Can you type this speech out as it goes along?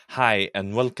Hi,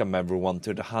 and welcome everyone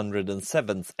to the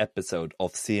 107th episode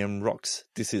of CM Rocks.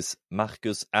 This is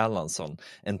Marcus Erlandsson,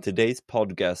 and today's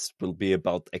podcast will be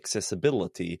about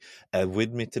accessibility.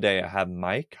 With me today I have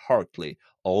Mike Hartley,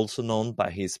 also known by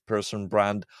his personal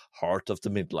brand Heart of the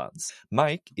Midlands.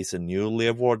 Mike is a newly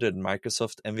awarded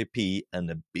Microsoft MVP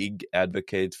and a big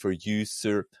advocate for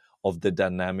user of the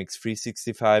Dynamics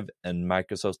 365 and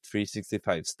Microsoft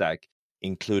 365 stack,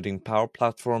 including Power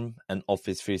Platform and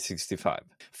Office 365.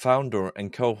 Founder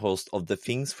and co-host of the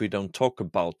Things We Don't Talk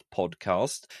About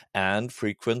podcast, and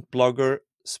frequent blogger,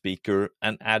 speaker,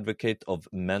 and advocate of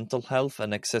mental health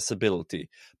and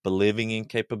accessibility, believing in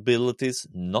capabilities,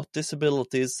 not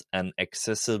disabilities, and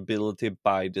accessibility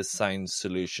by design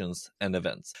solutions and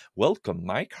events. Welcome,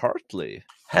 Mike Hartley.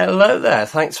 Hello there.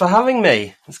 Thanks for having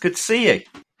me. It's good to see you.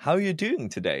 How are you doing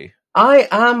today? I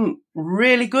am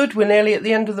really good. We're nearly at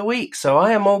the end of the week, so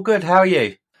I am all good. How are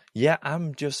you? Yeah,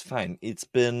 I'm just fine. It's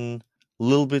been a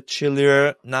little bit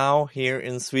chillier now here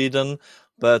in Sweden,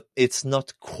 but it's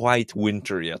not quite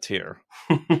winter yet here.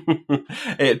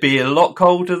 It'd be a lot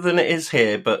colder than it is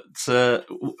here, but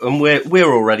and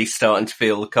we're already starting to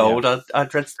feel the cold. Yeah. I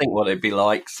dread to think what it'd be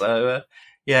like. So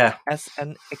yeah. As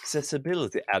an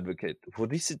accessibility advocate,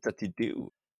 what is it that you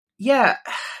do? Yeah,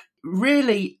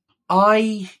 really,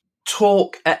 I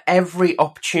talk at every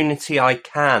opportunity I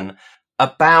can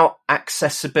about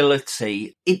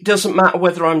accessibility. It doesn't matter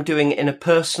whether I'm doing it in a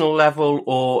personal level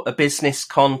or a business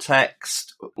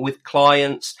context with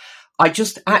clients. I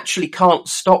just actually can't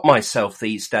stop myself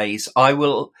these days. I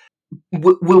will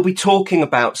be talking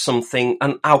about something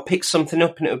and I'll pick something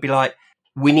up and it'll be like,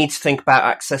 we need to think about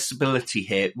accessibility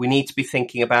here. We need to be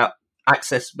thinking about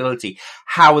accessibility.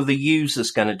 How are the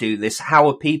users going to do this? How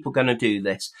are people going to do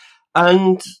this?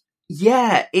 And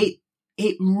yeah, it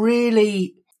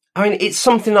really, I mean, it's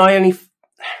something I only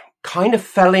kind of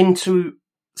fell into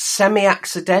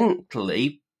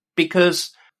semi-accidentally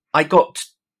because I got to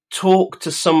talk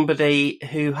to somebody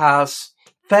who has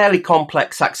fairly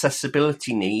complex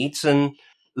accessibility needs and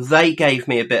they gave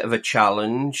me a bit of a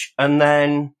challenge. And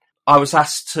then I was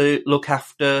asked to look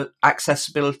after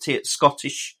accessibility at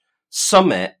Scottish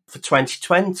Summit for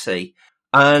 2020.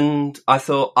 And I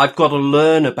thought, I've got to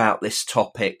learn about this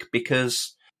topic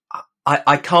because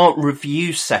I can't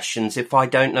review sessions if I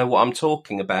don't know what I'm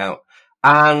talking about.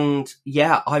 And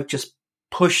yeah, I've just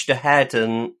pushed ahead.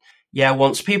 And yeah,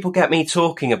 once people get me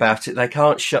talking about it, they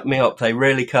can't shut me up. They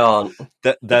really can't.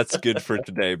 That's good for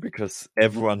today because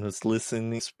everyone who's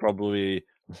listening is probably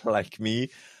like me.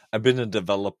 I've been a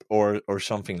developer or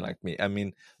something like me. I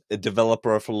mean, a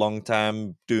developer for a long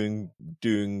time doing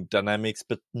Dynamics,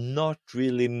 but not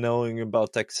really knowing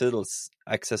about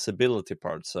accessibility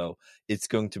part. So it's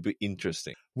going to be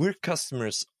interesting. We're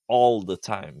customers all the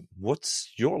time.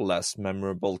 What's your last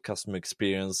memorable customer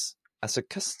experience as a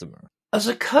customer? As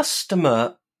a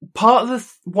customer,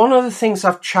 one of the things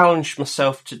I've challenged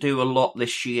myself to do a lot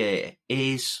this year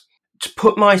is to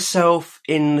put myself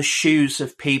in the shoes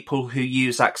of people who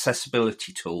use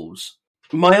accessibility tools.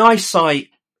 My eyesight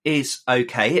is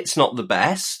okay. It's not the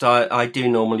best. I do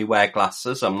normally wear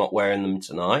glasses. I'm not wearing them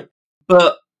tonight.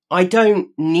 But I don't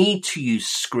need to use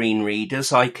screen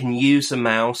readers. I can use a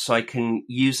mouse. I can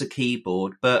use a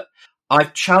keyboard. But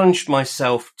I've challenged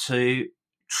myself to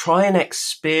try and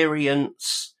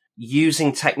experience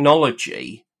using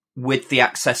technology with the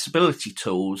accessibility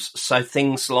tools. So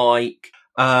things like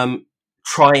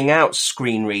trying out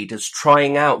screen readers,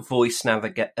 trying out voice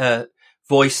navigation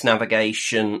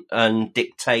and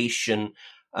dictation,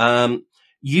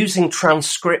 using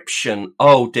transcription.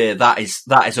 Oh dear, that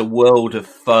is a world of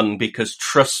fun because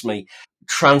trust me,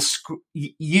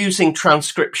 using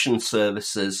transcription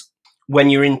services when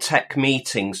you're in tech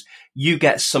meetings, you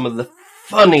get some of the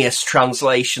funniest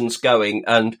translations going,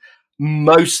 and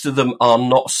most of them are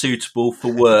not suitable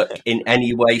for work in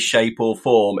any way, shape or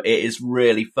form. It is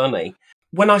really funny.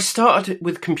 When I started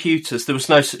with computers, there was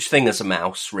no such thing as a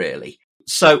mouse, really.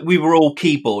 So we were all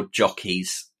keyboard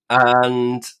jockeys.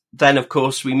 And then, of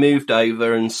course, we moved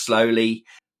over and slowly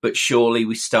but surely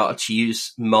we started to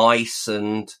use mice.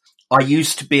 And I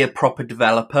used to be a proper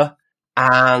developer.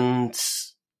 And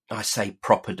I say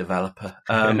proper developer.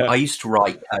 I used to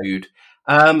write code.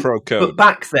 Pro code. But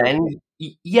back then,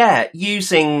 yeah,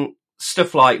 using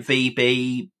stuff like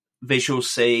VB, Visual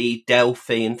C,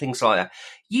 Delphi and things like that,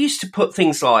 you used to put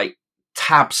things like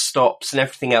tab stops and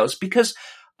everything else because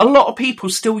a lot of people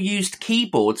still used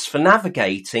keyboards for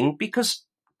navigating because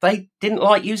they didn't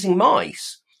like using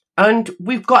mice. And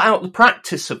we've got out the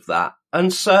practice of that.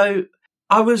 And so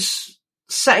I was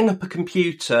setting up a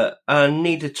computer and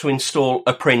needed to install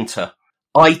a printer.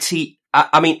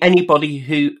 Anybody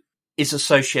who is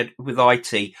associated with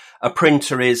IT, a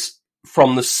printer is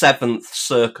from the 7th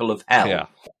circle of hell. Yeah.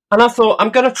 And I thought,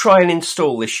 I'm going to try and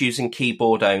install this using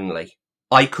keyboard only.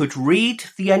 I could read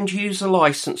the end user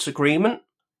license agreement.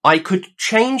 I could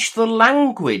change the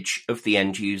language of the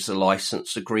end user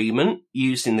license agreement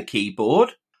using the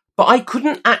keyboard, but I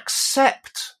couldn't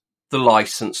accept the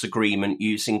license agreement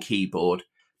using keyboard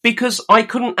because I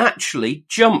couldn't actually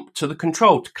jump to the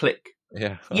control to click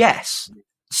yes.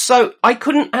 So I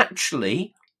couldn't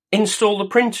actually install the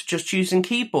printer just using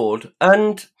keyboard.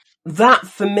 And that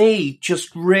for me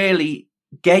just really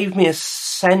gave me a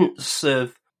sense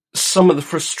of some of the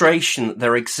frustration that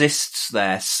there exists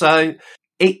there. So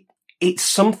it's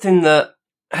something that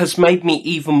has made me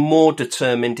even more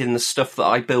determined in the stuff that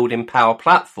I build in Power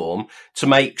Platform to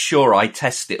make sure I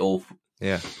test it all.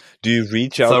 Yeah. Do you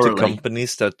reach out thoroughly to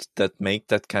companies that make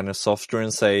that kind of software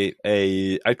and say,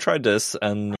 hey, I tried this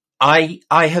and... I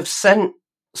have sent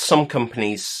some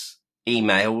companies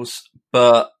emails,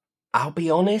 but I'll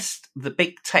be honest, the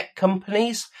big tech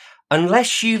companies,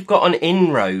 unless you've got an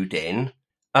inroad in,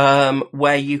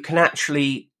 where you can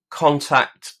actually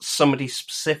contact somebody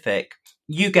specific,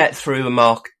 you get through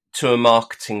to a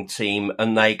marketing team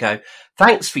and they go,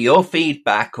 thanks for your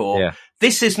feedback, or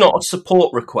this is not a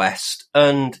support request,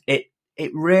 and it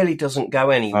really doesn't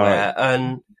go anywhere. Right.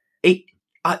 And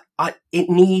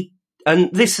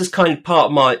and this is kind of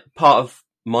part of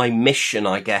my mission,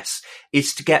 I guess,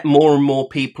 is to get more and more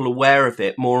people aware of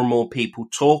it, more and more people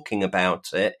talking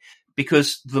about it,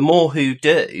 because the more who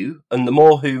do and the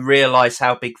more who realize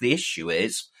how big the issue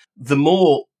is, the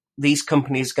more these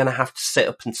companies are going to have to sit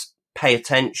up and pay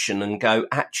attention and go,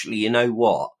 actually, you know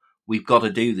what? We've got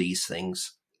to do these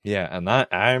things. Yeah, and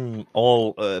I'm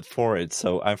all for it,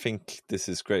 so I think this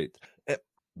is great.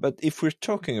 But if we're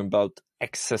talking about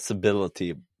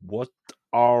accessibility, what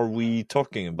are we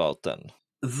talking about then?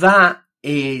 That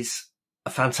is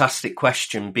a fantastic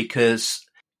question, because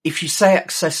if you say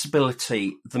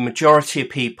accessibility, the majority of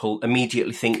people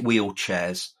immediately think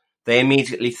wheelchairs. They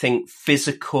immediately think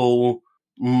physical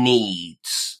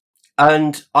needs.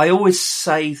 And I always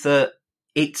say that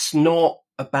it's not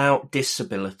about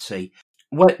disability.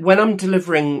 When I'm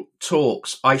delivering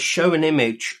talks, I show an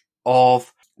image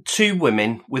of 2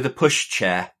 women with a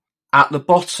pushchair at the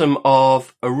bottom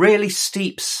of a really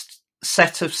steep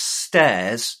set of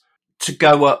stairs to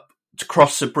go up to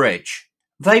cross a bridge.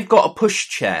 They've got a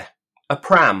pushchair, a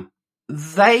pram.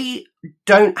 They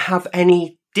don't have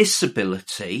any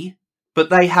disability, but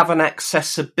they have an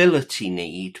accessibility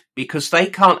need because they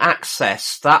can't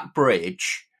access that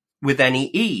bridge with any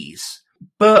ease.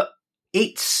 But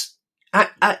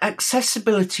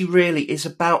accessibility really is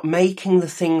about making the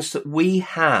things that we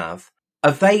have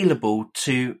available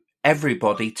to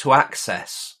everybody to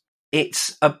access.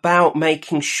 It's about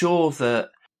making sure that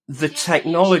the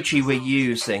technology we're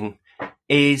using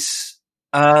is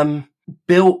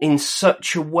built in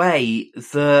such a way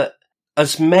that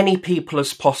as many people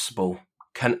as possible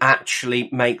can actually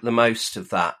make the most of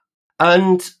that.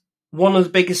 And one of the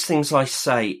biggest things I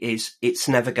say is it's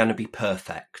never going to be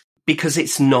perfect, because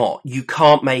it's not. You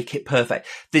can't make it perfect.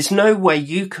 There's no way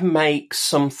you can make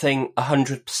something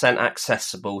 100%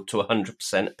 accessible to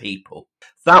 100% of people.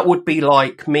 That would be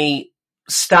like me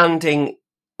standing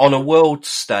on a world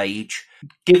stage,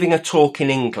 giving a talk in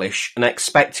English and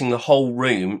expecting the whole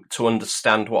room to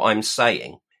understand what I'm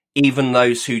saying, even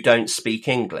those who don't speak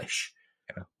English.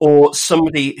 Yeah. Or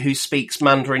somebody who speaks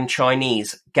Mandarin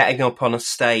Chinese getting up on a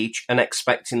stage and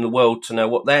expecting the world to know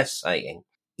what they're saying.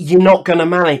 You're not going to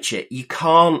manage it. You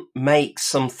can't make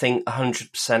something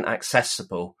 100%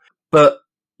 accessible, but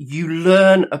you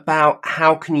learn about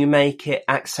how can you make it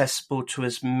accessible to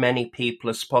as many people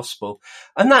as possible.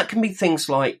 And that can be things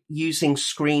like using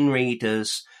screen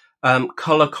readers,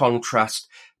 color contrast,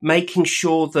 making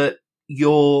sure that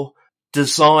your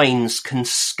designs can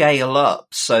scale up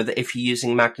so that if you're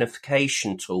using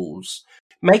magnification tools,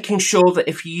 making sure that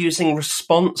if you're using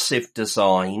responsive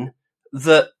design,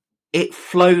 that it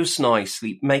flows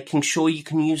nicely, making sure you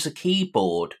can use a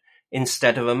keyboard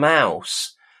instead of a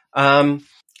mouse.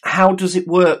 How does it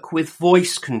work with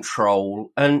voice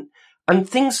control and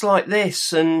things like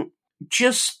this, and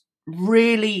just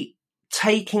really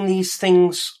taking these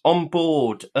things on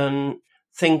board and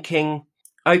thinking,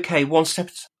 okay,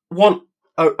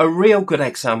 a real good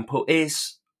example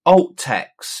is alt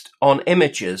text on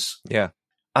images. Yeah.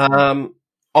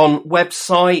 On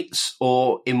websites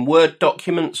or in Word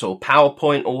documents or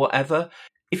PowerPoint or whatever.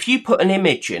 If you put an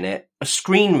image in it, a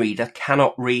screen reader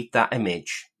cannot read that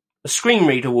image. A screen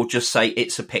reader will just say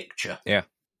it's a picture. Yeah.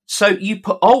 So you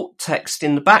put alt text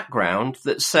in the background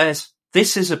that says,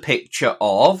 this is a picture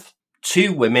of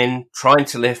two women trying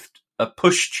to lift a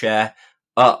pushchair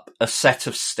up a set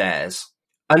of stairs.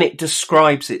 And it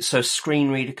describes it so a screen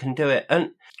reader can do it.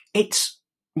 And it's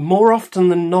more often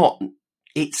than not,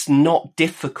 it's not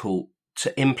difficult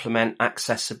to implement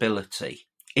accessibility.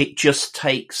 It just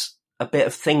takes a bit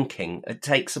of thinking. It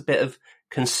takes a bit of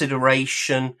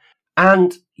consideration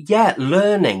and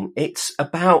learning. It's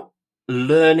about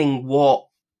learning what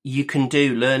you can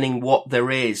do, learning what there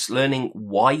is, learning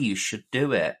why you should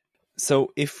do it.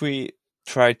 So if we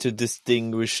try to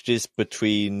distinguish this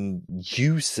between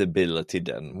usability,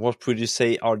 then what would you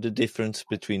say are the difference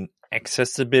between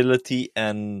accessibility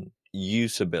and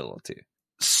usability?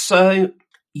 So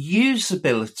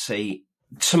usability,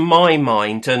 to my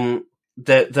mind, and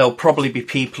there'll probably be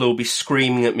people who'll be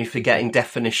screaming at me for getting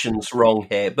definitions wrong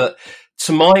here, but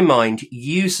to my mind,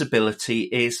 usability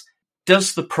is,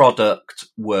 does the product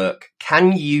work?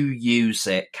 Can you use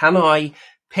it? Can I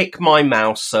pick my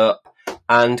mouse up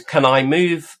and can I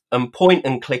move and point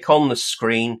and click on the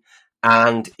screen?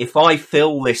 And if I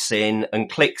fill this in and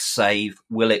click save,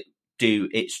 will it do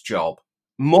its job?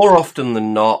 More often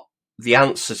than not, the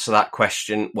answer to that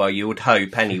question, well, you would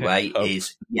hope anyway,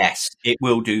 is yes, it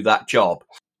will do that job.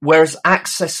 Whereas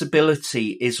accessibility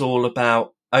is all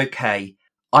about, okay,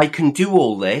 I can do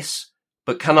all this,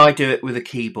 but can I do it with a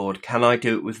keyboard? Can I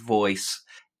do it with voice?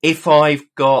 If I've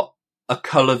got a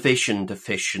colour vision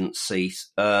deficiency,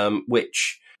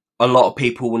 which a lot of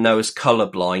people will know as colour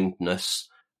blindness,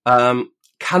 can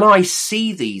I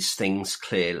see these things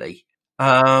clearly?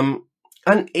 And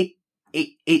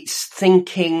it's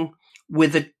thinking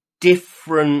with a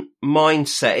different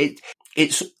mindset.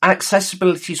 It's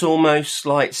accessibility is almost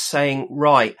like saying,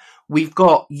 right, we've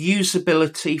got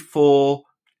usability for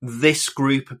this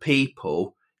group of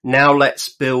people. Now let's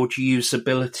build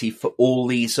usability for all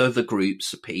these other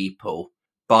groups of people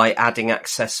by adding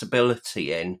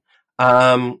accessibility in.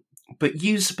 But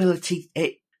usability,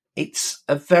 it's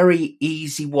a very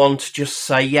easy one to just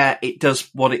say, yeah, it does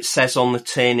what it says on the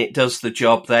tin. It does the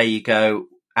job. There you go.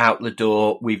 Out the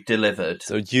door. We've delivered.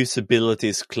 So usability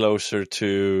is closer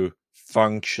to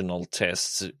functional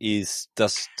tests.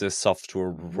 Does the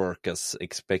software work as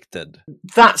expected?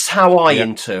 That's how I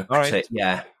interpret it.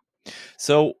 Yeah.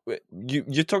 So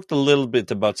you talked a little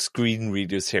bit about screen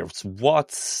readers here. So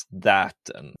what's that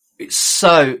then?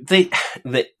 So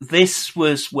this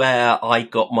was where I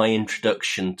got my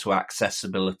introduction to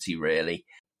accessibility, really.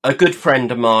 A good friend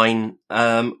of mine,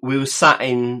 we were sat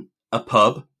in a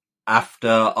pub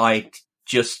after I'd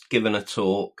just given a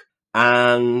talk,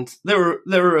 and there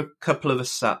were a couple of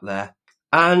us sat there,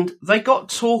 and they got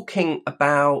talking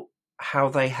about how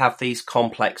they have these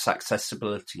complex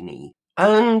accessibility needs.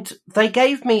 And they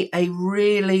gave me a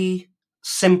really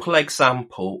simple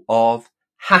example of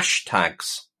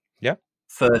hashtags. Yeah.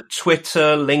 For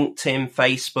Twitter, LinkedIn,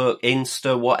 Facebook,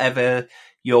 Insta, whatever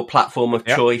your platform of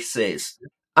choice is.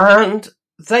 And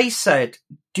they said,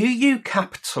 do you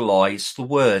capitalize the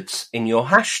words in your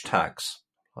hashtags?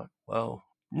 Like, well,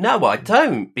 no, I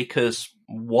don't, because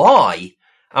why?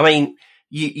 I mean,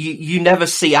 you never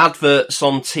see adverts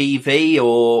on TV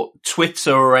or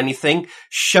Twitter or anything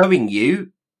showing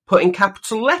you putting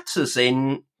capital letters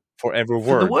in for every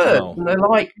word. For the word. No. And they're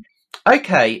like,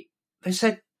 okay, they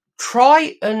said,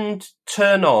 try and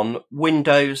turn on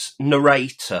Windows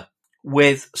Narrator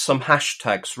with some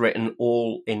hashtags written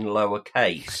all in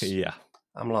lowercase. Yeah.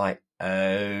 I'm like,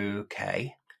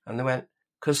 okay. And they went,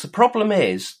 because the problem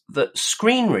is that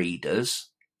screen readers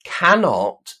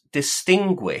cannot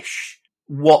distinguish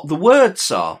what the words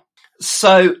are.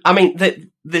 So, I mean,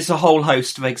 there's a whole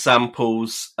host of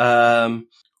examples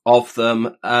of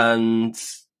them, and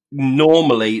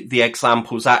normally the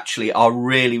examples actually are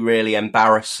really, really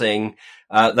embarrassing.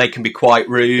 They can be quite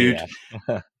rude.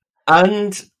 Yeah.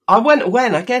 And I went away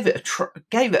and I gave it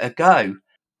a go,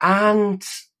 and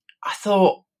I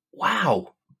thought,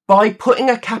 wow, by putting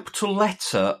a capital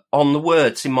letter on the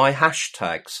words in my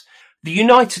hashtags, the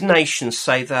United Nations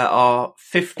say there are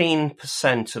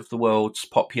 15% of the world's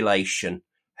population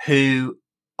who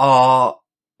are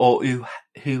or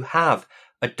who have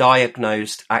a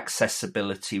diagnosed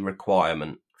accessibility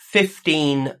requirement.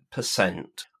 15%.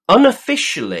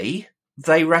 Unofficially,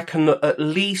 they reckon that at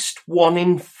least 1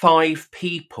 in 5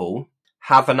 people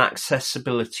have an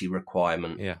accessibility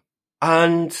requirement. Yeah.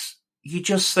 And you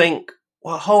just think,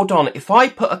 well, hold on, if I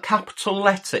put a capital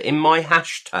letter in my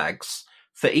hashtags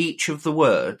for each of the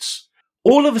words,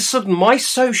 all of a sudden my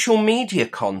social media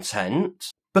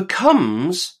content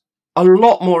becomes a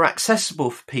lot more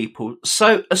accessible for people.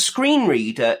 So a screen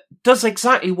reader does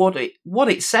exactly what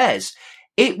it says.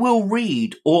 It will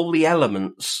read all the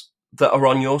elements that are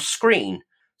on your screen.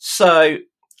 So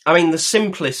I mean, the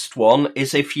simplest one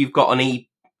is if you've got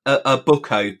a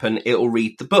book open, it'll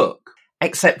read the book.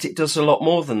 Except it does a lot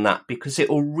more than that, because it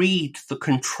will read the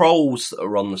controls that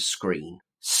are on the screen.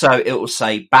 So it will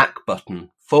say back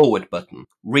button, forward button,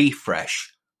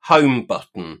 refresh, home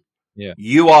button,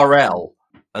 URL,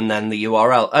 and then the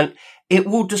URL. And it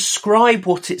will describe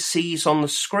what it sees on the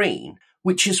screen,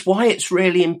 which is why it's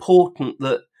really important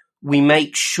that we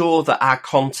make sure that our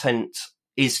content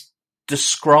is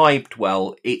described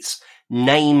well, it's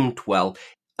named well,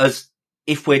 as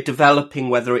if we're developing,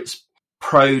 whether it's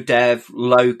pro dev,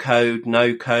 low code,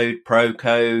 no code, pro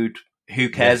code, who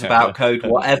cares about code,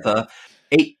 whatever.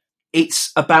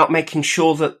 It's about making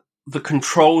sure that the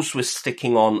controls we're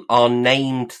sticking on are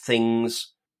named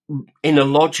things in a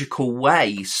logical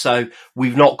way. So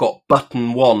we've not got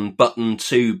button 1, button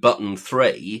 2, button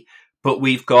 3, but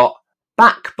we've got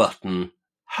back button,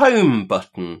 home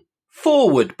button,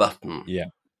 forward button,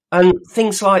 and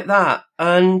things like that.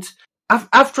 And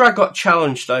after I got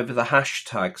challenged over the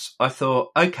hashtags, I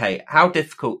thought, okay, how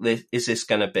difficult is this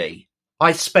going to be?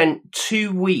 I spent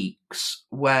 2 weeks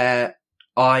where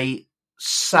I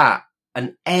sat,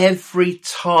 and every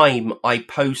time I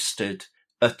posted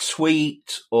a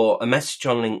tweet or a message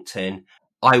on LinkedIn,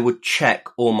 I would check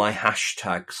all my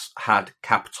hashtags had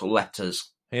capital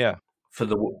letters for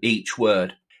each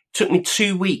word. It took me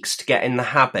 2 weeks to get in the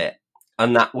habit,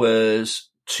 and that was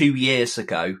 2 years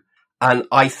ago. And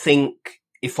I think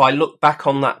if I look back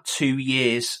on that 2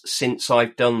 years since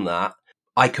I've done that,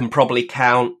 I can probably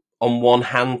count on one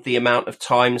hand the amount of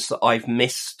times that I've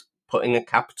missed putting a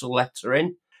capital letter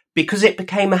in, because it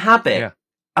became a habit. Yeah.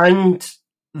 And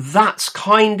that's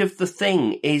kind of the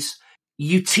thing, is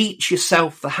you teach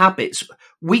yourself the habits.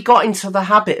 We got into the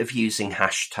habit of using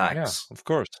hashtags. Yeah, of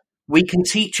course. We can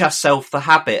teach ourselves the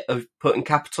habit of putting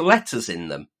capital letters in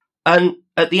them. And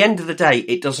at the end of the day,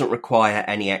 it doesn't require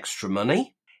any extra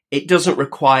money. It doesn't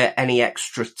require any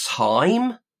extra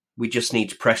time. We just need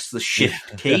to press the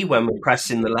shift key when we're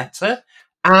pressing the letter.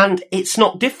 And it's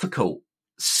not difficult.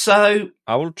 So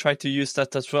I will try to use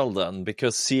that as well then,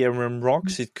 because CRM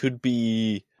Rocks, it could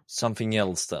be something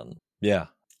else then. Yeah.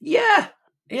 Yeah.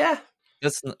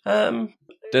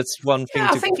 That's one thing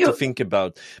to think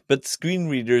about. But screen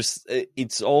readers,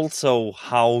 it's also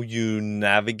how you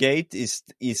navigate. Is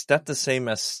that the same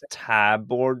as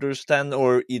tab orders then,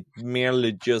 or it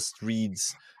merely just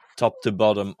reads top to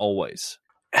bottom always?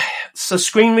 So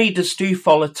screen readers do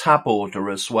follow tab order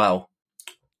as well.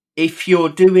 If you're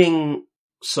doing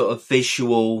sort of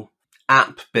visual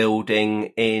app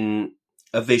building in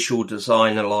a visual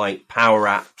designer like Power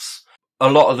Apps, a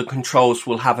lot of the controls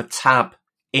will have a tab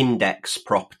index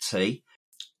property.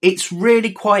 It's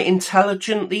really quite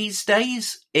intelligent these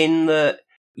days in that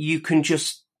you can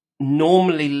just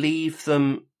normally leave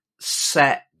them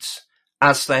set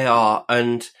as they are,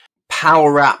 and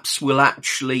Power Apps will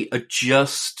actually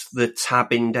adjust the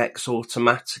tab index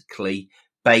automatically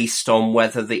based on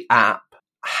whether the app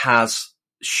has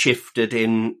shifted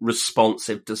in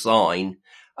responsive design.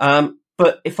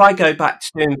 But if I go back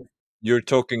to... You're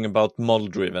talking about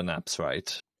model-driven apps,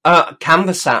 right?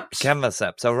 Canvas apps. Canvas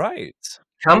apps, all right.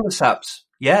 Canvas apps,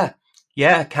 yeah,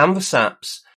 Canvas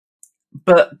apps.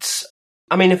 But,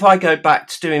 I mean, if I go back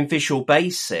to doing Visual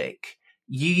Basic,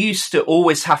 you used to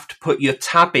always have to put your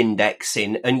tab index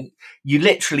in, and you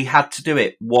literally had to do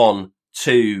it 1,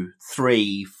 2,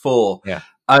 3, 4. Yeah.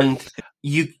 And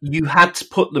you had to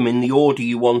put them in the order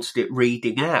you wanted it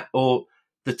reading at, or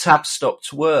the tab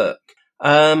stopped work.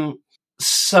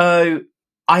 So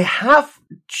I have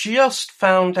just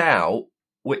found out,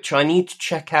 which I need to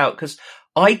check out, because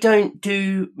I don't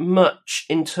do much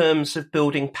in terms of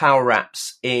building Power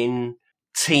Apps in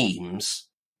Teams,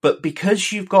 but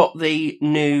because you've got the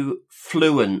new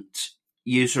Fluent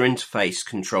user interface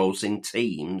controls in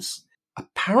Teams,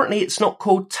 apparently it's not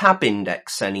called tab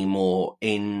index anymore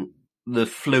in the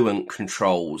Fluent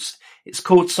controls. It's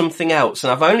called something else,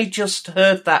 and I've only just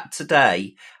heard that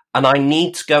today, and I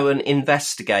need to go and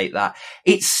investigate that.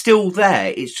 It's still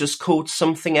there, it's just called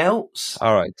something else.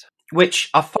 All right. Which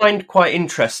I find quite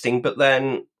interesting, but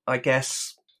then I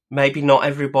guess maybe not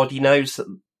everybody knows that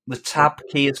the tab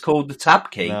key is called the tab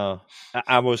key. No,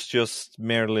 I was just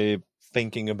merely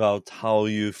thinking about how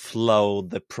you flow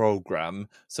the program.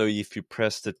 So if you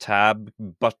press the tab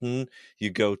button, you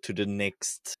go to the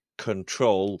next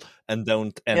control and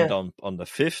don't end on the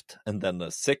fifth, and then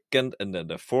the second, and then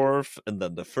the fourth, and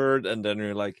then the third, and then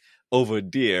you're like over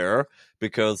there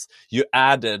because you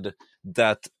added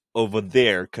that over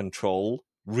there control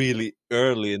really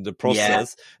early in the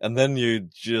process, and then you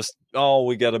just,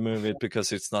 we gotta move it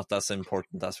because it's not as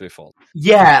important as we thought.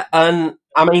 Yeah, and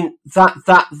I mean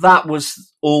that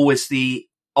was always the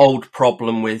old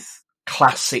problem with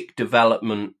classic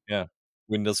development. Yeah,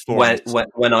 Windows Forms.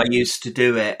 When I used to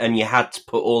do it, and you had to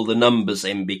put all the numbers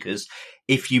in, because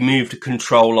if you moved a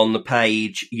control on the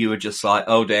page, you were just like,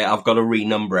 oh dear, I've got to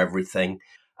renumber everything.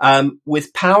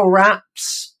 With Power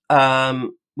Apps,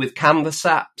 with Canvas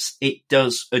apps, it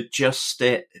does adjust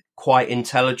it quite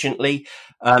intelligently.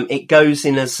 It goes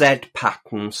in a Z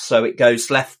pattern, so it goes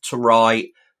left to right,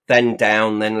 then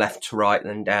down, then left to right,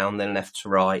 then down, then left to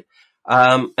right.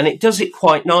 And it does it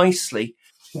quite nicely.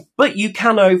 But you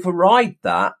can override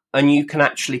that, and you can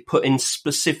actually put in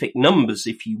specific numbers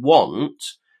if you want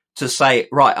to say,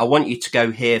 right, I want you to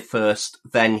go here first,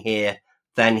 then here,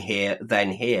 then here,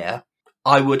 then here.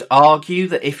 I would argue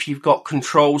that if you've got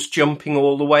controls jumping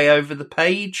all the way over the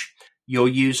page, your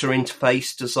user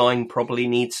interface design probably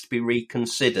needs to be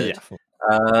reconsidered.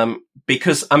 Yeah.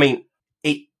 Because, I mean,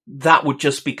 that would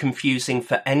just be confusing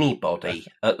for anybody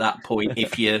at that point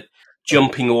if you're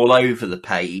jumping all over the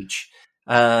page.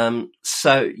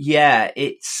 So yeah,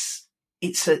 it's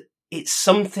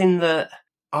something that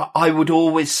I would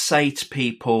always say to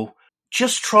people,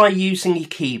 just try using your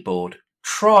keyboard.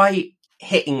 Try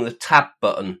hitting the tab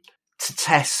button to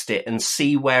test it and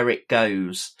see where it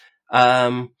goes.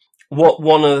 One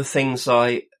of the things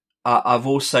I've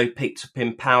also picked up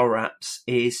in Power Apps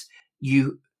is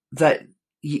you've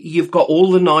got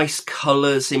all the nice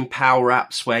colors in Power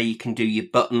Apps where you can do your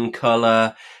button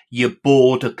color, your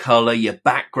border color, your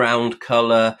background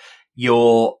color,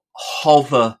 your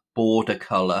hover border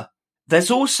color. There's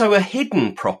also a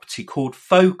hidden property called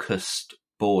focused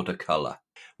border color,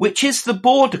 which is the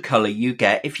border color you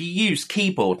get if you use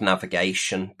keyboard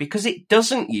navigation, because it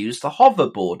doesn't use the hover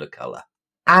border color.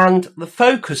 And the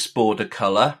focus border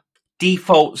color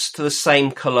defaults to the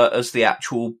same color as the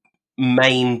actual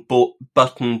main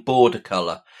button border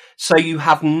color. So you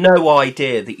have no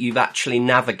idea that you've actually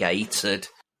navigated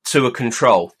to a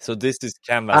control. So this is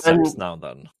Canvas apps now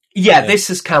then? Yeah, this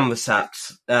is Canvas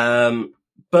apps.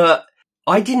 But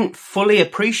I didn't fully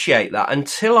appreciate that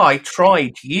until I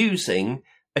tried using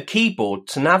a keyboard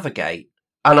to navigate.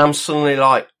 And I'm suddenly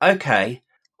like, okay,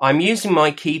 I'm using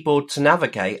my keyboard to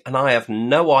navigate and I have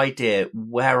no idea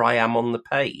where I am on the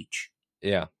page.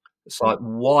 Yeah. It's like,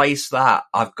 why is that?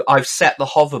 I've set the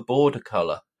hover border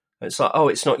color. It's like, oh,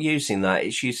 it's not using that.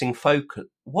 It's using focus.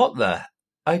 What the?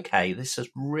 Okay, this is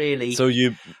really... So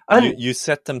you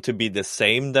set them to be the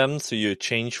same then? So you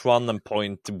change one and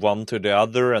point one to the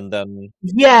other and then...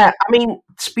 Yeah, I mean,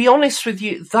 to be honest with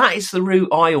you, that is the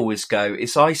route I always go,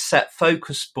 is I set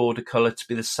focus border color to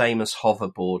be the same as hover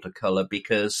border color,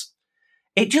 because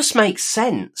it just makes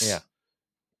sense. Yeah.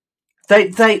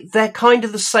 They're kind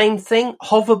of the same thing.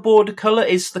 Hover border color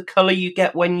is the color you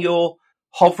get when you're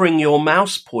hovering your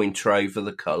mouse pointer over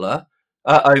the color,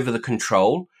 over the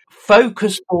control.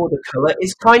 Focus border color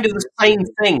is kind of the same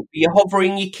thing. You're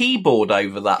hovering your keyboard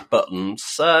over that button.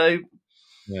 So,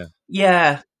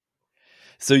 yeah.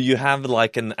 So you have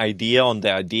like an idea on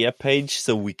the idea page,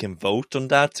 so we can vote on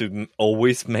that to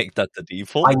always make that the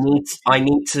default? I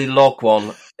need to log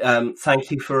one.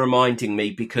 Thank you for reminding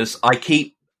me, because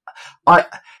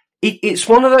it's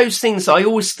one of those things I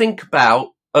always think about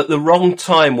at the wrong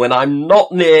time when I'm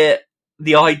not near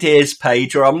the ideas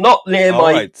page, or I'm not near All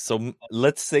right, so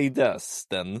let's say this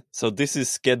then. So this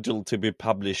is scheduled to be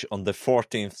published on the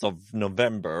 14th of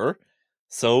November.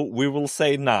 So we will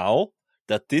say now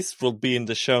that this will be in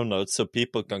the show notes so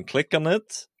people can click on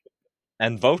it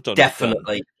and vote on it.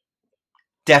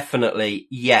 Definitely.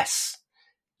 Yes.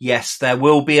 Yes, there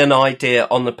will be an idea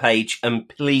on the page, and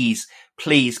please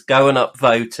go and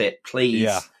upvote it. Please.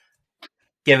 Yeah.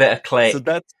 Give it a click. So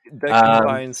that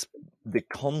combines the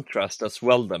contrast as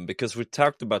well then, because we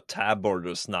talked about tab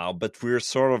borders now, but we're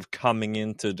sort of coming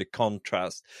into the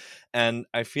contrast. And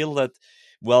I feel that,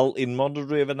 well, in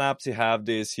model-driven apps, you have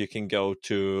this, you can go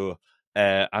to,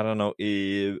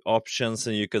 options,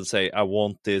 and you can say, I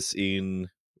want this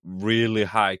in really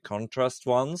high contrast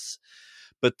ones.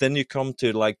 But then you come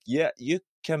to like, you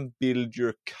can build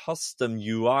your custom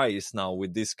UIs now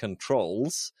with these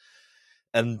controls,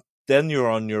 and then you're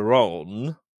on your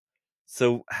own.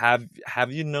 So have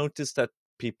you noticed that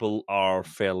people are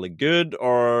fairly good,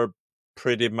 or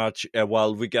pretty much,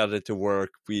 we got it to work,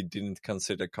 we didn't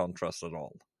consider contrast at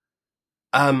all?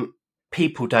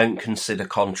 People don't consider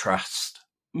contrast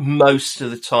most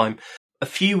of the time. A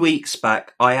few weeks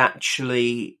back, I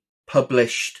actually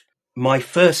published my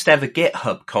first ever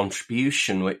GitHub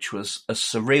contribution, which was a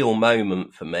surreal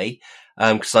moment for me,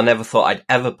 because I never thought I'd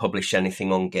ever publish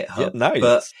anything on GitHub. Yeah, nice.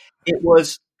 But it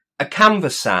was a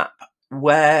Canvas app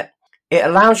where it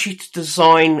allows you to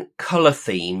design color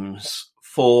themes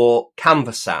for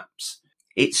Canvas apps.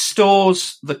 It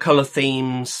stores the color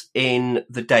themes in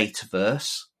the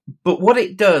Dataverse, but what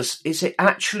it does is it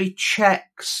actually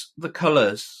checks the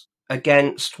colors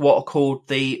against what are called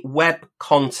the Web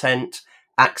Content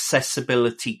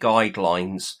Accessibility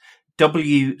Guidelines,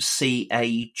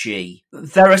 WCAG.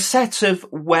 They're a set of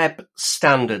web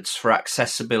standards for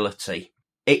accessibility.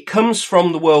 It comes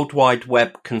from the World Wide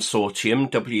Web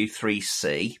Consortium,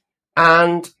 W3C,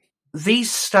 and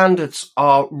these standards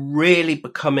are really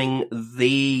becoming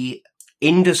the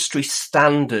industry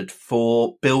standard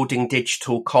for building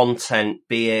digital content,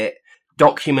 be it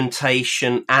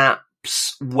documentation,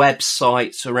 apps,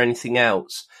 websites, or anything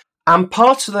else. And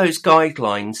part of those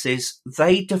guidelines is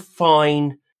they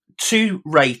define two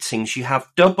ratings. You have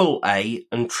AA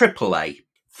and AAA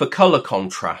for color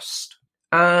contrast.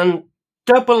 And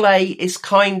AA is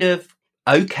kind of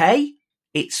okay.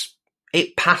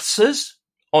 It passes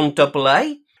on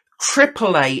AA.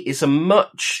 AAA is a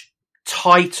much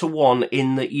tighter one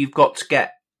in that you've got to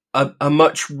get a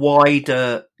much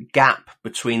wider gap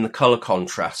between the color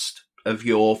contrast of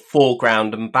your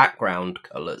foreground and background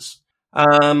colors.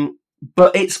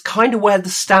 But it's kind of where the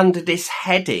standard is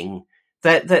heading.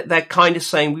 They're kind of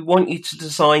saying, we want you to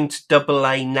design to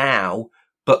AA now,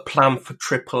 but plan for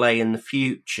AAA in the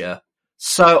future.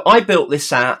 So I built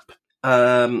this app.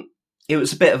 It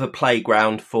was a bit of a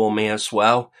playground for me as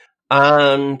well.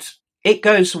 And it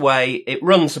goes away. It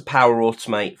runs a Power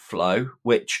Automate flow,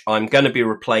 which I'm going to be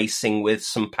replacing with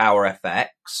some Power FX.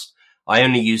 I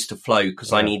only used a flow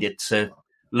because I needed to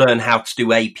learn how to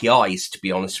do APIs, to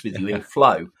be honest with you, in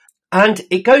Flow. And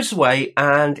it goes away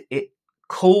and it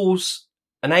calls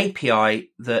an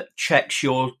API that checks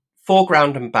your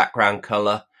foreground and background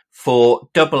color for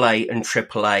AA and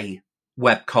AAA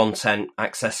web content,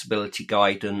 accessibility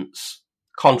guidance,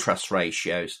 contrast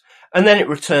ratios. And then it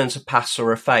returns a pass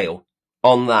or a fail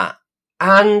on that.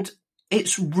 And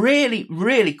it's really,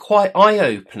 really quite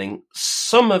eye-opening.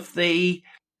 Some of the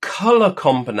color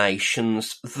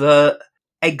combinations that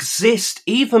exist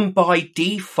even by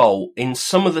default in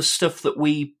some of the stuff that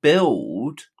we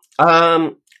build.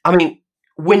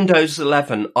 Windows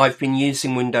 11, I've been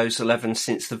using Windows 11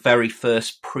 since the very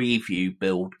first preview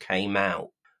build came out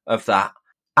of that.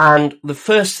 And the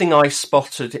first thing I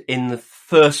spotted in the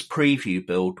first preview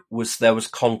build was there was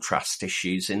contrast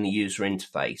issues in the user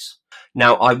interface.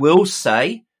 Now, I will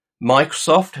say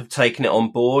Microsoft have taken it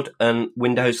on board and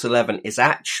Windows 11 is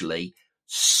actually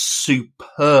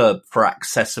superb for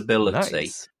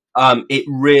accessibility. Nice. It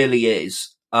really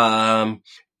is.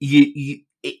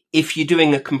 If you're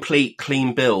doing a complete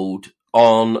clean build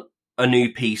on a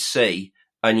new PC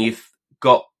and you've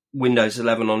got Windows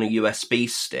 11 on a USB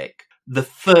stick, the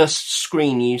first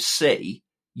screen you see,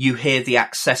 you hear the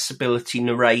accessibility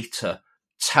narrator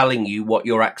telling you what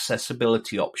your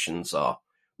accessibility options are.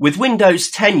 With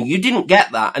Windows 10, you didn't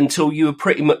get that until you were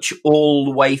pretty much all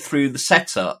the way through the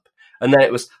setup. And then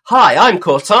it was, hi, I'm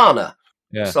Cortana.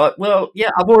 Yeah. It's like, well, yeah,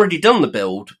 I've already done the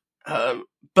build.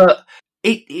 But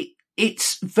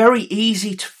it's very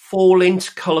easy to fall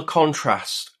into color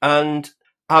contrast. And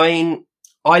I mean,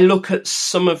 I look at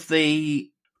some of the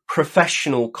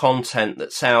professional content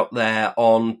that's out there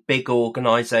on big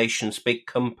organizations, big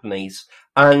companies,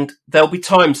 and there'll be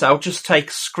times I'll just take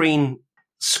a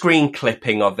screen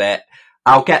clipping of it.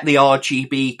 I'll get the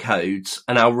RGB codes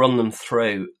and I'll run them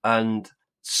through, and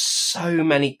so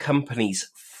many companies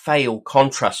fail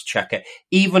contrast checker,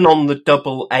 even on the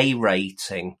AA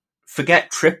rating.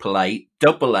 Forget AAA,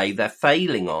 AA, they're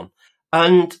failing on.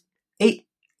 And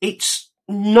it's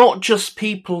not just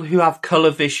people who have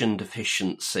colour vision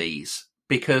deficiencies,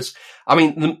 because, I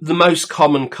mean, the most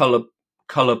common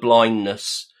colour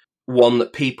blindness one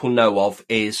that people know of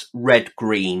is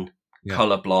red-green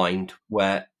colour blind,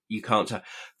 where you can't tell.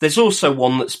 There's also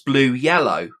one that's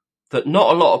blue-yellow that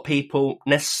not a lot of people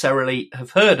necessarily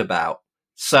have heard about.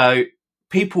 So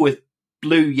people with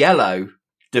blue-yellow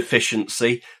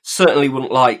deficiency certainly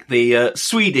wouldn't like the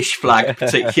Swedish flag,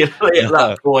 particularly at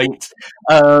that point.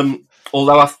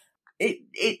 Although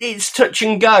it's touch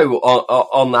and go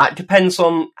on that. It depends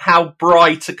on how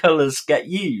brighter colours get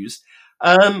used.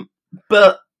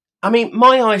 But, I mean,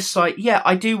 my eyesight, yeah,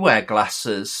 I do wear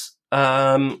glasses.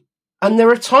 And there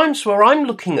are times where I'm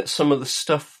looking at some of the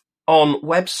stuff on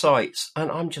websites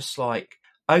and I'm just like,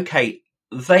 okay,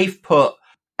 they've put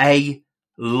a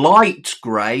light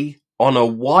grey on a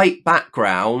white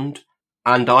background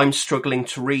and I'm struggling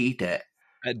to read it.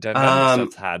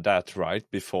 Dynamics have had that right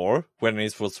before when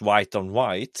it was white on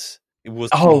white. It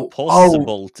was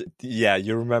impossible to... Yeah,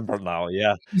 you remember now,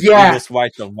 yeah. Yeah. It was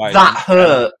white on white. That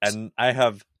hurt. And I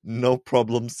have no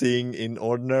problem seeing in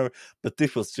ordinary, but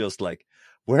this was just like,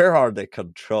 where are the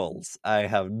controls? I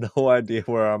have no idea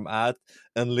where I'm at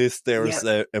unless there's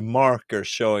a marker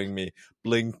showing me,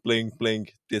 blink, blink,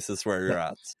 blink, this is where you're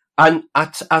at. And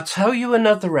I'll tell you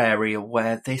another area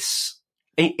where this,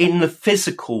 in the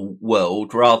physical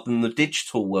world rather than the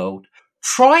digital world,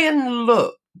 try and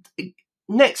look.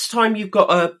 Next time you've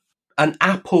got an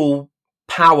Apple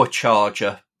power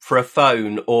charger for a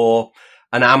phone, or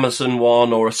an Amazon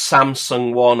one, or a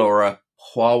Samsung one, or a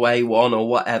Huawei one, or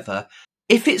whatever,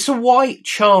 if it's a white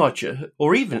charger,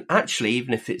 or even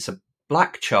if it's a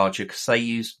black charger, because they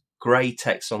use grey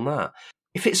text on that,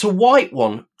 if it's a white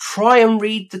one, try and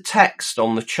read the text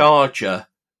on the charger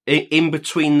in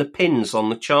between the pins on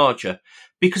the charger,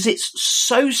 because it's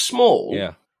so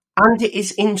small and it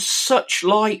is in such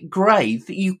light grey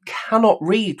that you cannot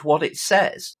read what it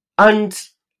says. And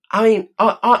I mean,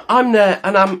 I'm there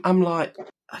and I'm like,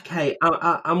 okay,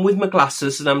 I'm with my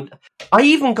glasses, and I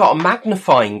even got a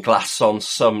magnifying glass on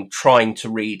some trying to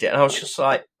read it, and I was just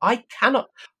like, I cannot.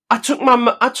 I took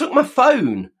my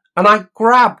phone and I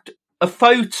grabbed a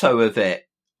photo of it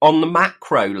on the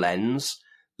macro lens,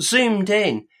 zoomed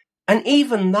in, and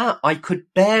even that I could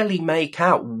barely make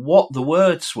out what the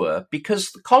words were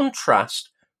because the contrast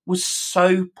was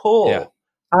so poor. Yeah.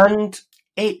 And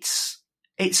it's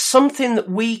something that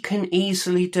we can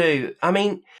easily do. I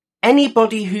mean,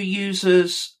 anybody who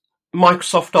uses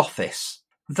Microsoft Office,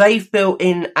 they've built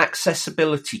in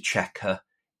Accessibility Checker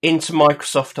into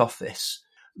Microsoft Office.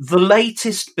 The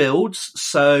latest builds,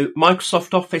 so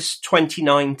Microsoft Office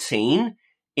 2019,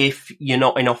 if you're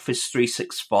not in Office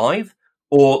 365,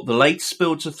 or the latest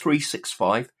builds of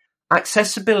 365,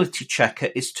 Accessibility Checker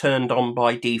is turned on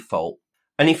by default.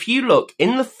 And if you look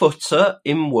in the footer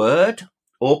in Word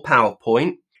or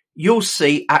PowerPoint, you'll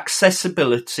see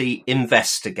Accessibility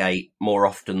Investigate more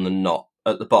often than not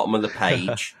at the bottom of the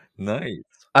page. Nice.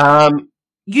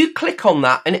 You click on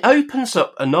that and it opens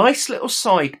up a nice little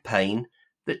side pane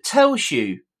that tells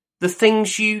you the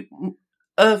things you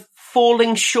are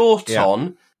falling short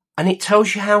on, and it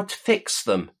tells you how to fix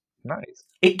them. Nice.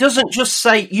 It doesn't just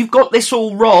say, you've got this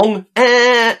all wrong.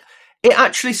 It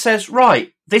actually says,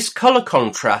 right, this colour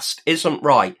contrast isn't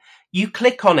right. You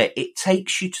click on it, it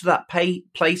takes you to that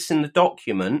place in the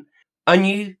document, and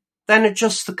you then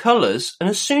adjust the colours, and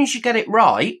as soon as you get it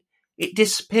right, it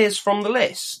disappears from the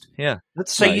list. Yeah,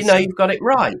 that's so nice. You know you've got it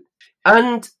right.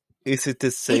 And is it the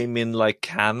same in like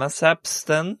Canvas apps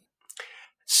then?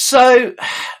 So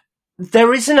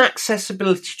there is an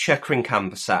accessibility checker in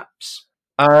Canvas apps.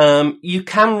 You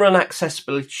can run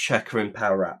accessibility checker in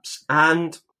Power Apps,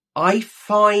 and I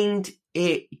find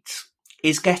it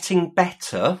is getting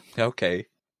better. Okay.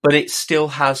 But it still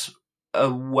has a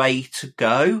way to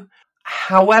go.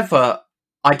 However,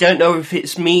 I don't know if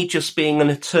it's me just being an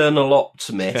eternal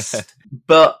optimist,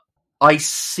 but I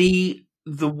see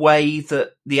the way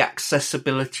that the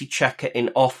accessibility checker in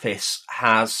Office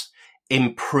has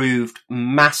improved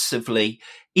massively,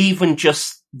 even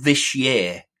just this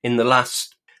year, in the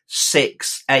last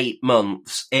 6-8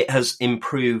 months, it has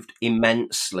improved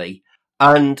immensely.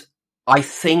 And I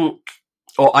think,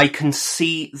 or I can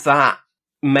see that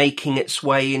making its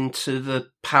way into the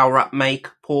Power App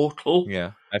Maker portal.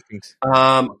 Yeah, I think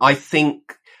so. I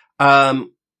think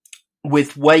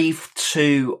with Wave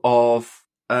 2 of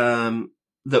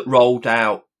that rolled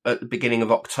out at the beginning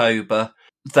of October,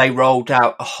 they rolled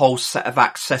out a whole set of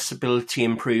accessibility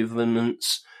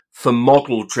improvements for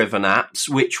model-driven apps,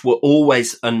 which were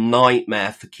always a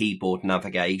nightmare for keyboard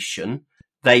navigation.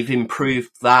 They've improved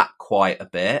that quite a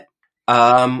bit.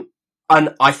 And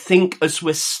I think as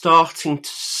we're starting to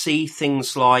see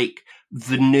things like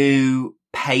the new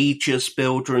Pages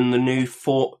builder and the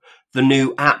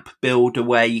new app builder,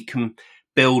 where you can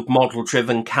build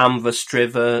model-driven,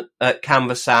 canvas-driven,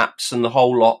 canvas apps and the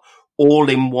whole lot all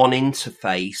in one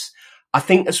interface. I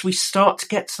think as we start to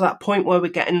get to that point where we're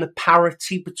getting the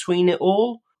parity between it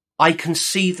all, I can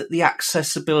see that the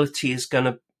accessibility is going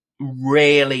to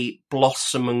really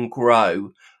blossom and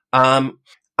grow.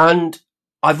 And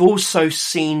I've also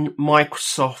seen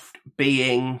Microsoft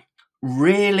being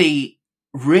really,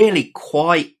 really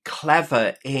quite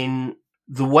clever in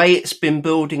the way it's been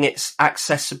building its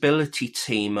accessibility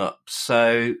team up.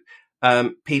 So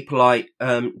people like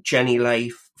Jenny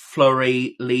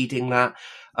Leigh-Fleury leading that.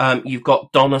 You've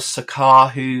got Donna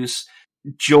Sakar, who's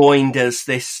joined as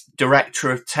this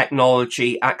Director of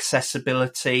Technology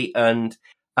Accessibility, and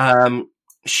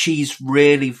she's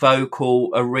really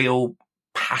vocal, a real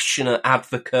passionate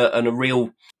advocate, and a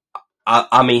real,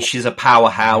 I mean, she's a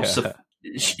powerhouse. Yeah.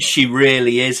 She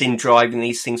really is in driving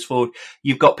these things forward.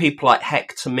 You've got people like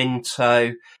Hector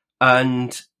Minto,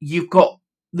 and you've got,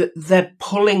 they're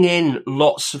pulling in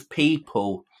lots of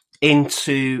people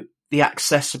into the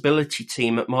accessibility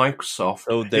team at Microsoft.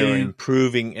 So they're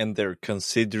improving and they're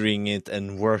considering it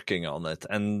and working on it.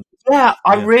 And yeah,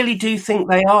 I really do think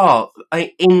they are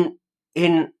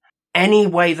in any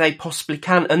way they possibly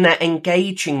can. And they're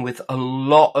engaging with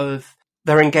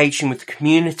they're engaging with the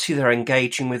community, they're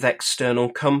engaging with external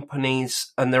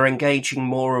companies, and they're engaging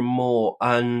more and more.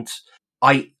 And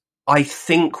I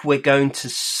think we're going to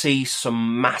see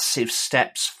some massive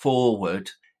steps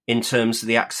forward in terms of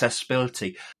the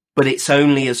accessibility. But it's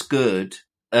only as good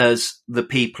as the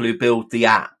people who build the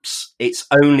apps. It's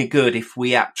only good if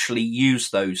we actually use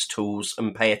those tools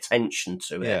and pay attention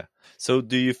to it. Yeah. So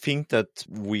do you think that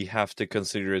we have to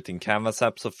consider it in Canvas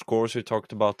apps? Of course, we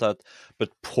talked about that. But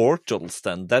portals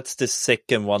then, that's the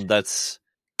second one that's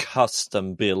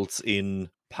custom built in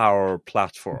Power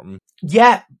Platform.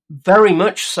 Yeah, very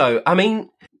much so. I mean,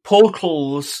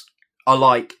 portals are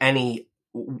like any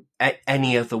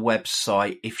other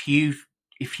website. If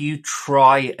you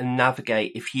try and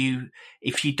navigate, if you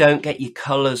don't get your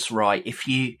colors right,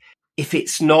 if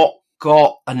it's not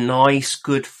got a nice,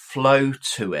 good flow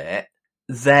to it,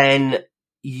 then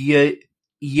you're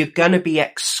going to be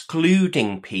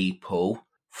excluding people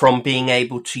from being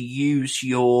able to use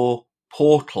your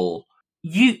portal.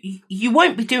 You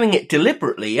won't be doing it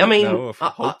deliberately. I mean, no,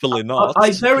 hopefully not.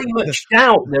 I very much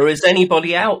doubt there is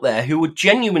anybody out there who would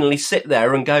genuinely sit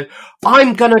there and go,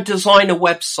 I'm going to design a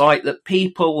website that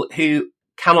people who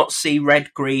cannot see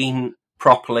red, green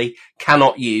properly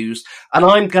cannot use, and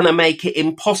I'm going to make it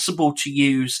impossible to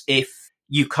use if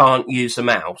you can't use a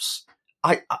mouse.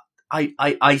 I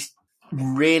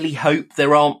really hope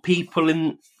there aren't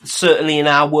people certainly in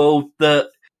our world that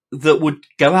would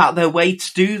go out their way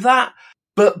to do that.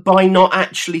 But by not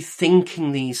actually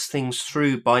thinking these things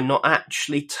through, by not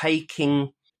actually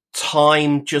taking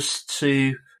time just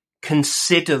to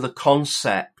consider the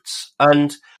concepts,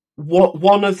 and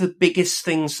one of the biggest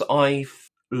things that I've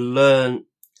learned,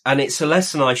 and it's a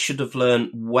lesson I should have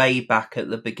learned way back at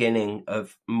the beginning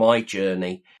of my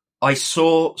journey, I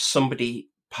saw somebody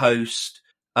post,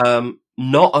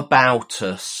 not about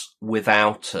us,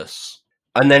 without us.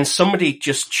 And then somebody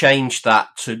just changed that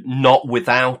to not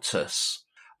without us.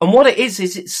 And what it is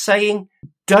it's saying,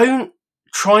 don't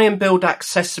try and build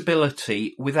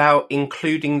accessibility without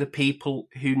including the people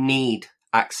who need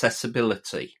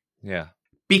accessibility. Yeah.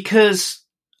 Because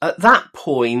at that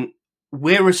point,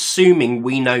 we're assuming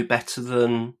we know better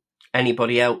than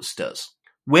anybody else does.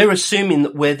 We're assuming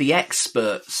that we're the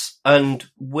experts, and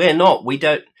we're not. We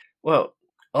don't, well,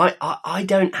 I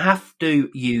don't have to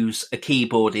use a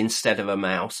keyboard instead of a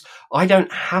mouse. I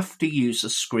don't have to use a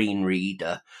screen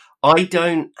reader. I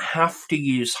don't have to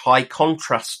use high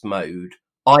contrast mode.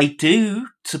 I do,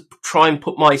 to try and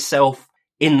put myself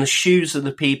in the shoes of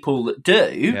the people that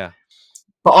do. Yeah.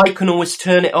 But I can always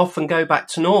turn it off and go back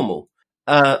to normal.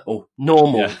 Or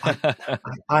normal. Yeah.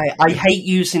 I hate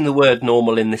using the word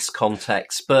normal in this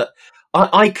context, but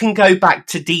I can go back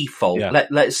to default. Yeah.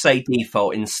 Let's say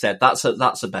default instead. That's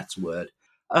a better word.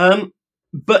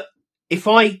 But if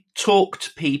I talk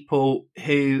to people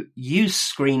who use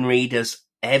screen readers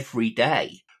every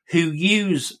day, who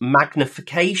use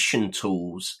magnification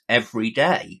tools every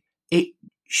day, it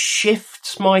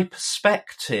shifts my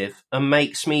perspective and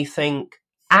makes me think,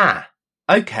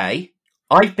 okay,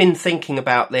 I've been thinking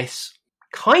about this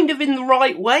kind of in the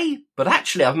right way, but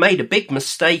actually I've made a big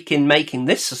mistake in making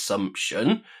this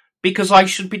assumption because I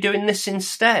should be doing this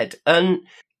instead. And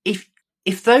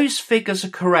if those figures are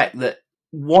correct, that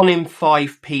 1 in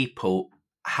 5 people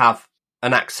have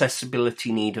an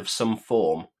accessibility need of some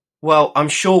form, well, I'm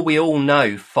sure we all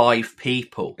know 5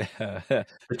 people. The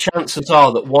chances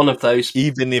are that one of those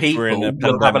even if we're in a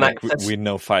pandemic, we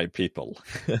know 5 people.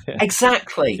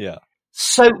 Exactly. Yeah.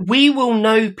 So we will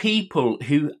know people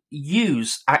who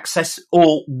use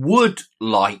or would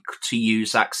like to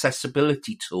use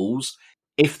accessibility tools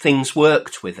if things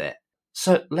worked with it.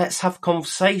 So let's have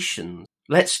conversations.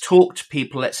 Let's talk to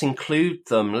people. Let's include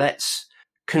them. Let's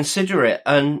consider it.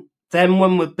 And then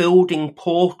when we're building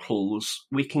portals,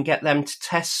 we can get them to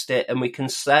test it, and we can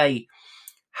say,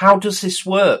 how does this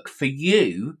work for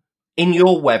you in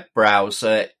your web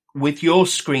browser with your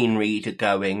screen reader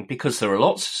going? Because there are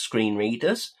lots of screen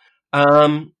readers.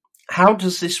 How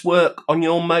does this work on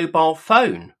your mobile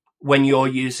phone when you're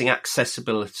using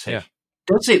accessibility? Yeah.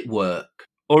 Does it work,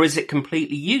 or is it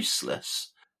completely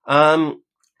useless? And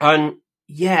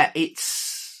yeah,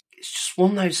 it's just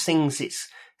one of those things. It's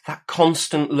that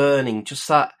constant learning, just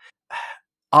that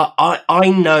I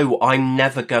know I'm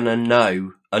never going to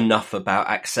know enough about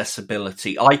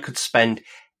accessibility. I could spend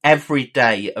every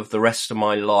day of the rest of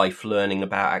my life learning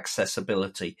about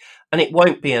accessibility, and it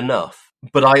won't be enough.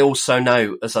 But I also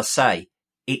know, as I say,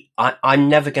 I'm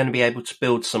never going to be able to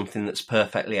build something that's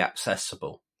perfectly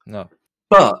accessible. No.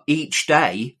 But each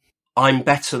day, I'm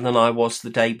better than I was the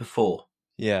day before.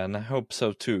 Yeah, and I hope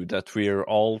so too, that we are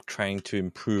all trying to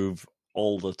improve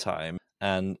all the time,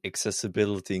 and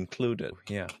accessibility included.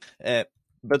 Yeah.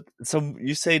 But so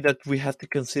you say that we have to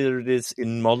consider this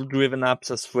in model-driven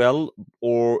apps as well,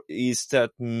 or is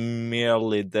that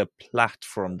merely the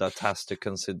platform that has to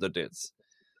consider this?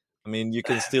 I mean, you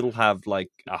can still have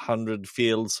like 100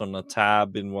 fields on a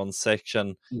tab in one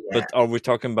section, but are we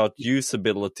talking about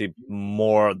usability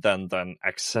more than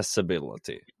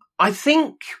accessibility? I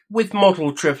think with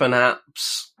model-driven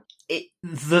apps,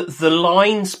 the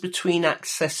lines between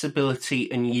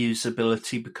accessibility and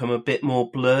usability become a bit more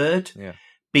blurred. Yeah.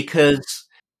 Because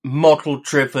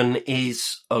model-driven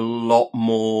is a lot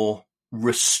more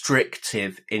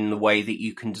restrictive in the way that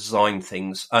you can design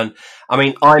things. And I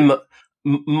mean,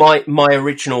 my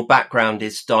original background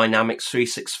is Dynamics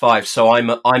 365, so I'm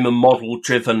a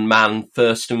model-driven man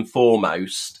first and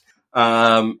foremost.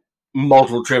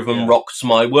 Model-driven rocks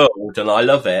my world, and I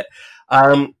love it.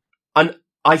 And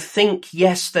I think,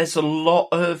 yes, there's a lot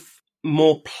of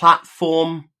more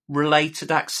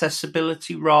platform-related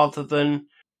accessibility rather than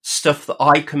stuff that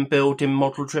I can build in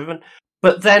model-driven.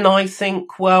 But then I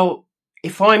think, well,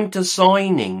 if I'm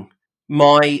designing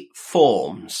my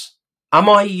forms, am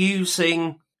I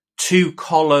using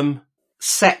 2-column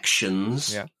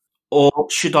sections, or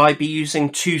should I be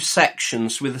using 2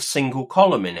 sections with a single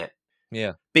column in it?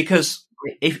 Yeah. Because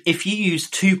if you use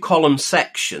 2-column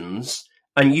sections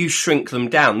and you shrink them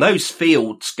down, those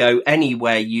fields go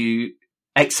anywhere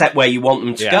except where you want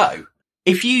them to go.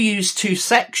 If you use 2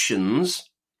 sections,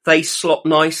 they slot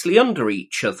nicely under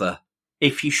each other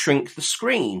if you shrink the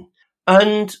screen.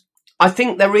 And I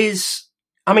think there is,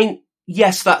 I mean,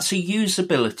 yes, that's a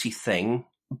usability thing,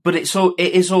 but it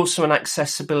is also an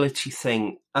accessibility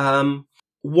thing.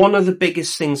 One of the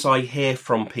biggest things I hear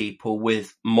from people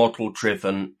with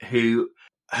model-driven who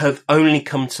have only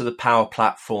come to the Power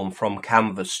Platform from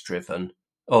Canvas-driven,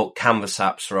 or Canvas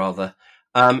apps rather,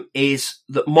 is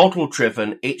that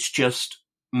model-driven, it's just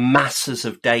masses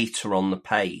of data on the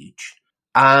page.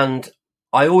 And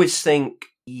I always think,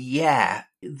 yeah,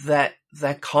 that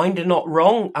they're kind of not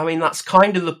wrong. I mean, that's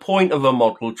kind of the point of a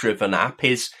model-driven app,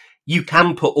 is you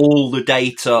can put all the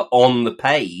data on the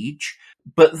page,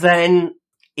 but then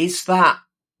is that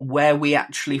where we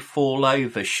actually fall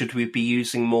over? Should we be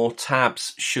using more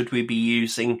tabs? Should we be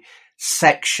using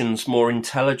sections more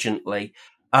intelligently?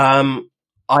 I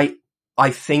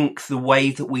think the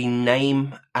way that we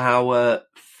name our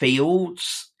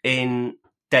fields in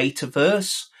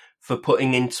Dataverse for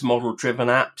putting into model-driven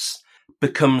apps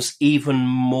becomes even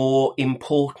more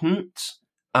important.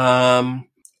 I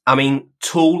mean,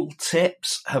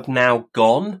 tooltips have now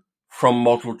gone from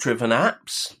model-driven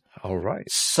apps. All right.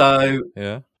 So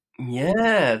yeah,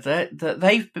 they're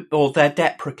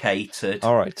deprecated.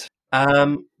 All right.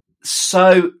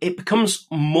 So it becomes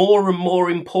more and more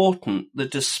important, the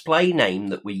display name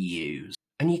that we use.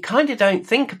 And you kind of don't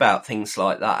think about things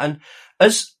like that. And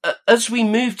as we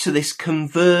move to this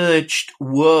converged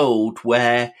world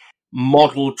where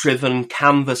model-driven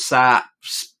Canvas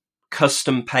apps,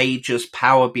 custom pages,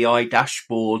 Power BI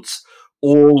dashboards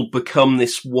all become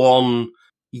this one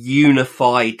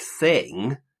unified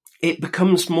thing, it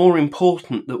becomes more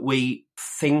important that we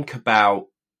think about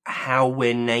how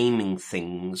we're naming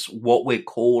things, what we're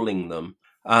calling them.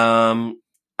 And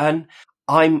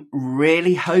I'm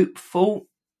really hopeful.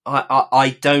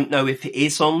 I don't know if it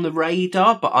is on the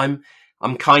radar, but I'm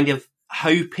kind of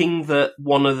hoping that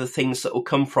one of the things that will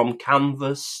come from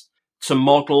Canvas to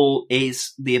model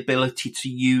is the ability to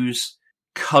use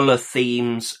color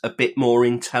themes a bit more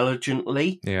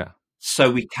intelligently. Yeah.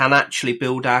 So we can actually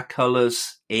build our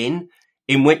colors in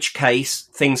which case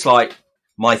things like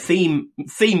my theme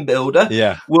builder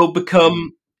will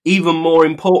become even more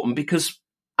important, because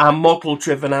our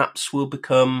model-driven apps will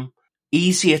become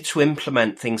easier to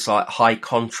implement, things like high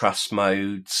contrast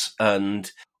modes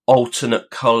and alternate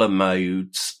color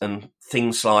modes and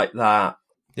things like that.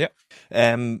 Yeah.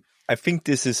 I think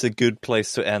this is a good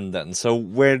place to end then. So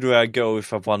where do I go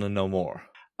if I want to know more?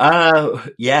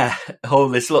 Yeah. Oh,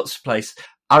 there's lots of places.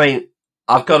 I mean,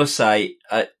 I've got to say,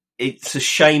 it's a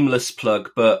shameless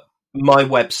plug, but my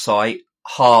website,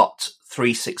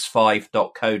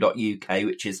 heart365.co.uk,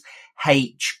 which is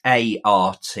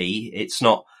H-A-R-T. It's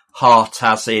not heart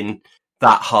as in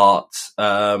that heart.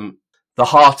 The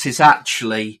heart is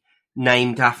actually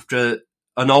named after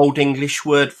an Old English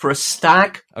word for a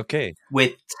stag. Okay.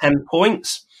 With 10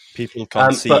 points. People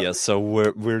can't see us, so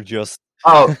we're just...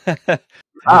 Oh,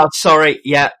 sorry,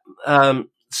 yeah.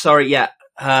 Sorry, yeah.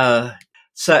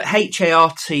 So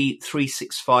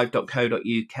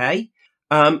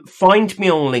HART365.co.uk. Find me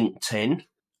on LinkedIn.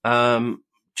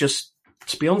 Just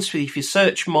to be honest with you, if you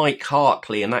search Mike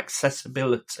Hartley and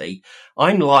accessibility,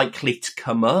 I'm likely to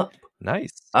come up.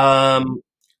 Nice.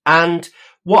 And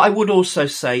what I would also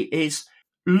say is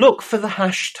look for the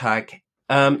hashtag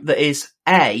that is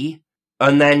A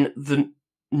and then the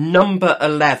number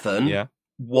 11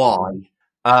 Y.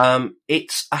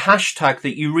 It's a hashtag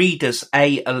that you read as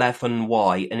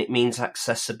A11Y, and it means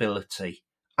accessibility.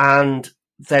 And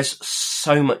there's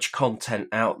so much content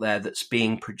out there that's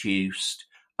being produced.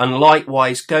 And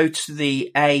likewise, go to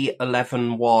the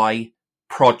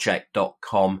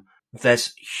A11yproject.com. There's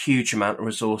a huge amount of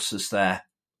resources there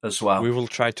as well. We will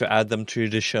try to add them to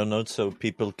the show notes so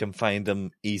people can find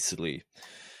them easily.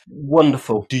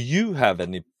 Wonderful. Do you have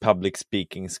any public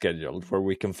speaking scheduled where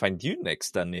we can find you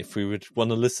next then if we would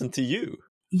want to listen to you?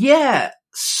 Yeah,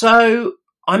 so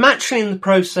I'm actually in the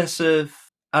process of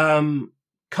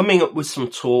coming up with some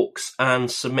talks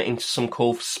and submitting to some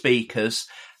call for speakers,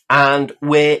 and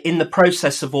we're in the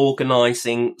process of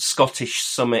organising Scottish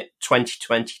Summit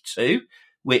 2022,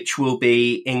 which will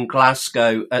be in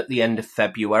Glasgow at the end of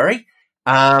February.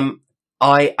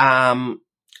 I am,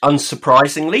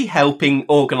 unsurprisingly, helping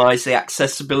organise the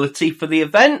accessibility for the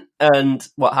event and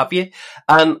what have you.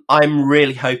 And I'm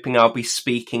really hoping I'll be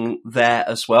speaking there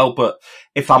as well. But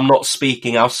if I'm not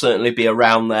speaking, I'll certainly be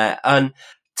around there. And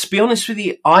to be honest with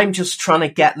you, I'm just trying to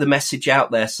get the message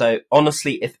out there. So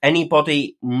honestly, if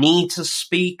anybody needs a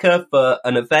speaker for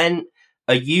an event,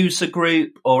 a user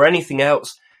group or anything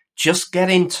else, just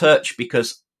get in touch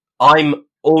because I'm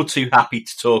all too happy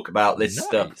to talk about this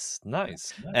stuff.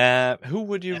 Nice. Who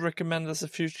would you recommend as a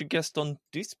future guest on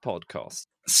this podcast?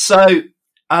 So,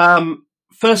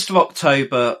 1st of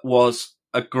October was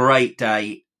a great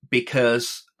day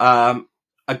because a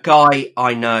guy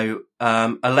I know,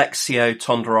 Alexio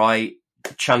Tonderai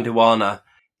Chandiwana,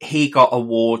 he got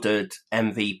awarded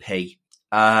MVP.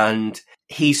 And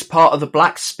he's part of the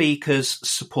Black Speakers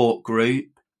support group.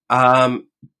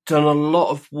 Done a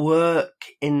lot of work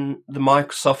in the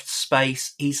Microsoft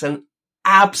space. He's an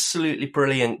absolutely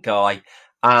brilliant guy,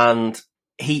 and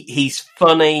he's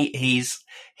funny. He's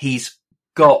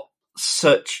got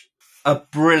such a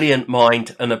brilliant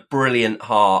mind and a brilliant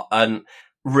heart, and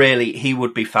really, he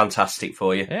would be fantastic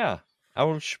for you. Yeah, I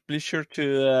will be sure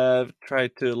to try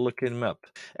to look him up.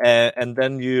 And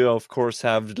then you, of course,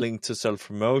 have link to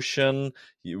self-promotion.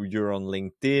 You're on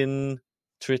LinkedIn,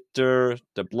 Twitter,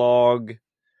 the blog,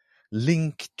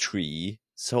 Linktree.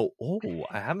 So,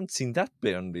 I haven't seen that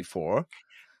button before.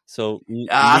 So,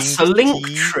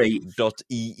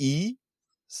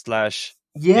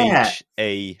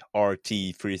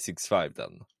 linktr.ee/HART365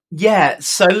 then. Yeah,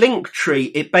 so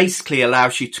Linktree, it basically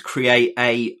allows you to create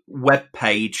a web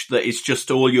page that is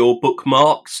just all your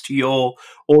bookmarks to all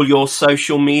your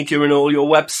social media and all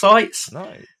your websites.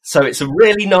 Nice. So it's a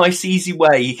really nice, easy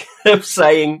way of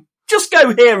saying, just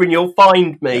go here and you'll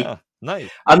find me. Yeah, nice.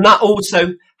 And that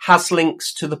also has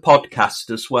links to the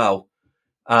podcast as well.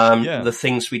 The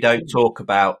things we don't talk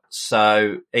about.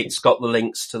 So it's got the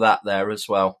links to that there as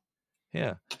well.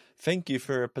 Yeah. Thank you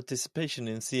for your participation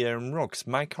in CRM Rocks,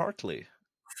 Mike Hartley.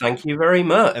 Thank you very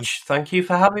much. Thank you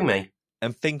for having me.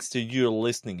 And thanks to you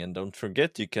listening. And don't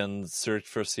forget, you can search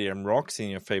for CRM Rocks in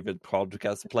your favorite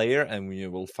podcast player and you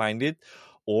will find it.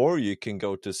 Or you can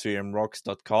go to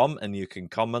crmrocks.com and you can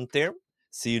comment there.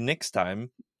 See you next time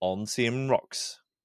on CRM Rocks.